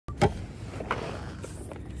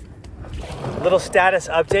Little status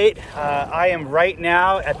update. I am right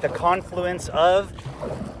now at the confluence of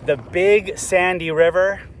the Big Sandy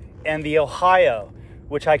River and the Ohio,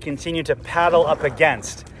 which I continue to paddle up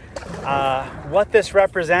against. What this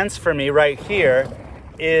represents for me right here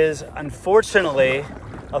is, unfortunately,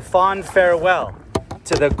 a fond farewell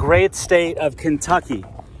to the great state of Kentucky,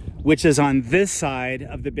 which is on this side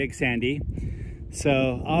of the Big Sandy.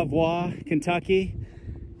 So, au revoir, Kentucky,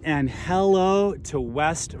 and hello to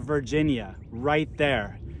West Virginia, right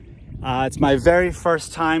there. It's my very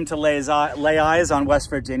first time to lay eyes on West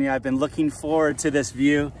Virginia. I've been looking forward to this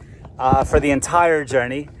view for the entire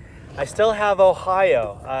journey. I still have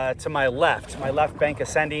Ohio to my left bank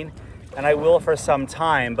ascending, and I will for some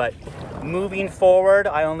time, but moving forward,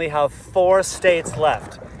 I only have 4 states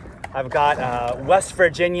left. I've got West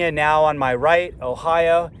Virginia now on my right,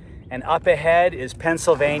 Ohio, and up ahead is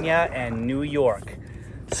Pennsylvania and New York.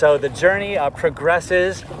 So the journey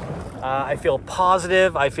progresses. I feel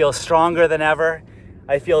positive. I feel stronger than ever.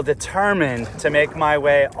 I feel determined to make my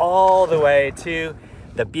way all the way to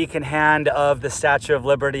the beacon hand of the Statue of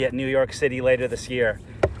Liberty at New York City later this year.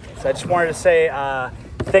 So I just wanted to say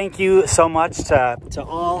thank you so much to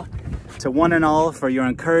one and all, for your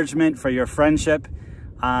encouragement, for your friendship.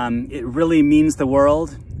 It really means the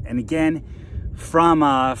world. And again,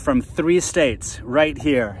 from 3 states right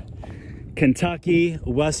here: Kentucky,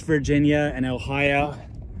 West Virginia, and Ohio.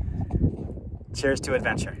 Cheers to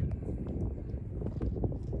adventure.